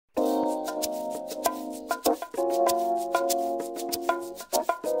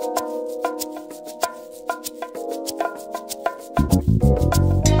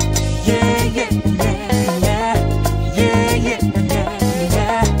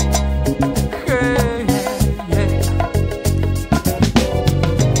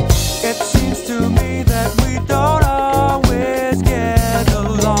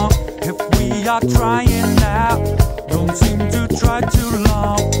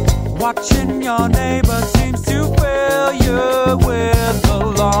watching your neighbor seems to fill you with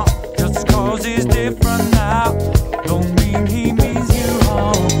alarm. Just cause he's different now, don't mean he means you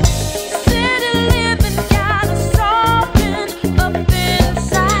harm. City living got us softened up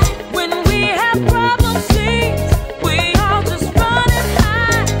inside. When we have problems, we all just run and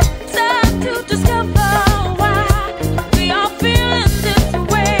hide. Time to discover why we all feeling this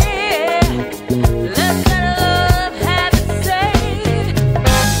way. Let's let love have its say.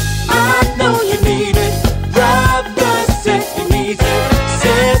 I know you need it, brother said he needs it,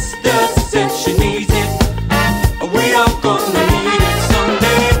 sister said she needs it. We all gonna need it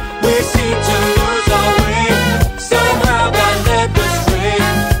someday. We seem to lose our way, somehow got led astray.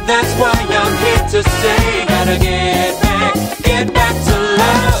 That's why I'm here to say, gotta get back to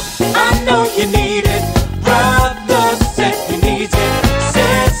love. I know you need it, brother said he needs it,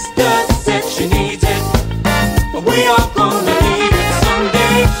 sister said she needs it. We all gonna need it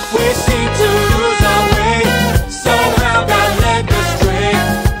someday. We seem to lose our way, somehow got led astray.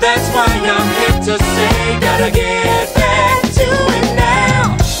 That's why I'm here to say, gotta get back to it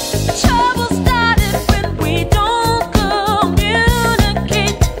now. Trouble started when we don't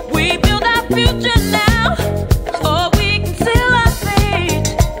communicate. We build our future now, or we can seal our fate.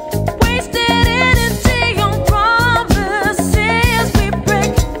 Wasted energy on promises we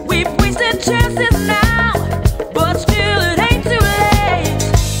break. We've wasted chances now, but still it ain't too late.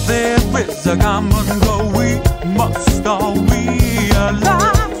 There is a common goal we must all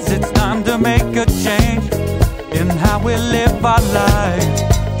realize. It's time to make a change in how we live our lives.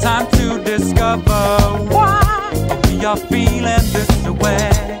 Time to discover why we are feeling this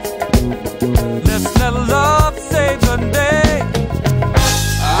way. Let's let love save the day.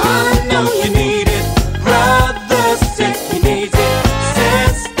 I know you need it, brother said he needs it,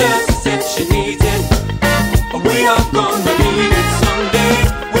 sister said she needs it. We are gonna need it someday.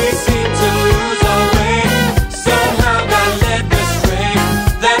 We seem to lose our way, somehow got led astray.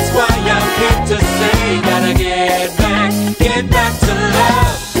 That's why I'm here to say, gotta get back to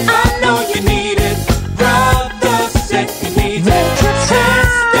love. I know you need it, brother said he needs it,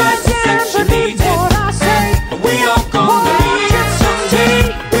 sister said she needs it. We are gonna need it someday.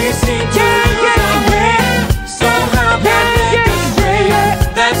 We seem to lose our way, somehow got led astray.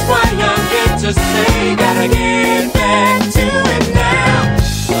 That's why I'm here to say, gotta get back to it now.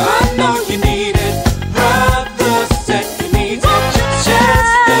 I know you need it, brother said he needs it,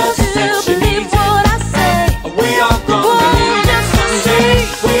 sister said she needs it. We are gonna need it someday.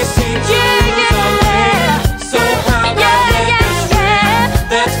 We seem to lose our way, somehow got led astray.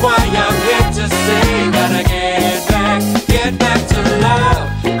 That's why I'm here to say, gotta get back to love.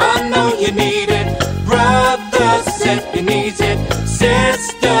 I know you need it, brother said he needs it,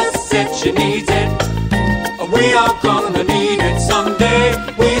 sister said she needs it. We all gonna need it someday.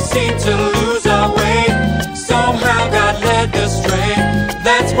 We seem to lose our way, somehow got led astray.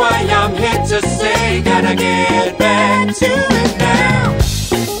 That's why I'm here to say, gotta get back to it now.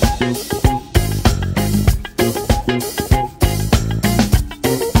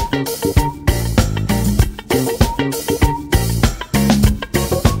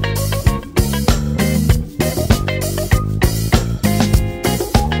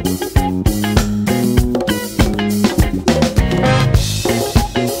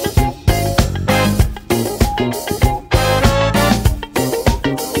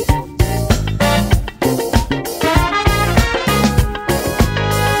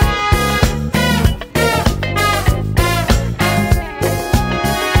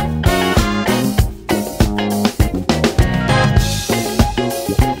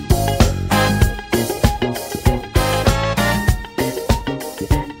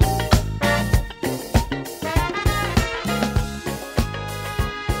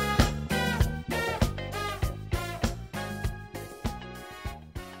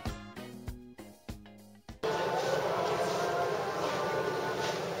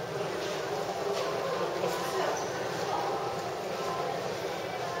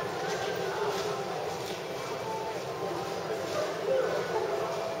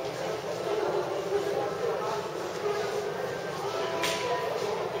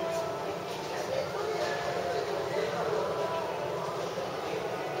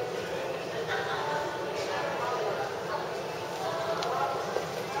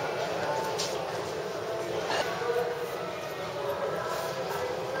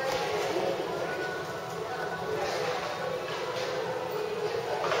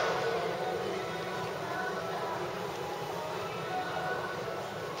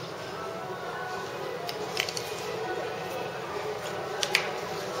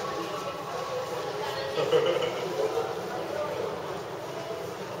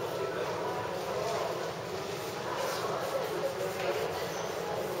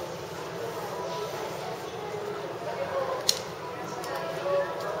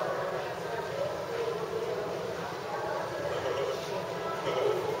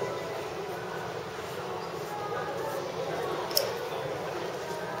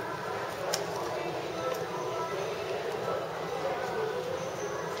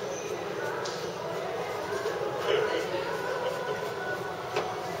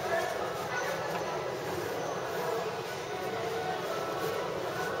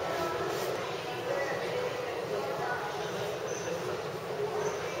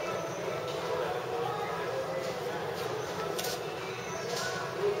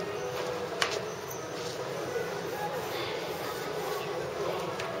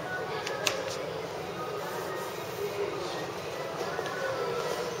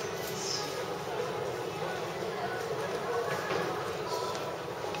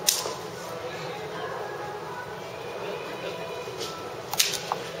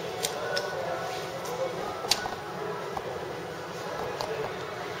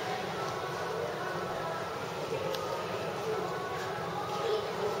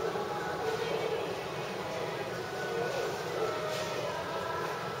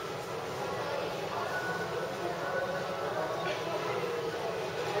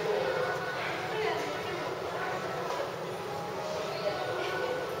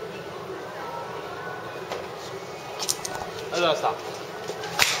 りがとうございました。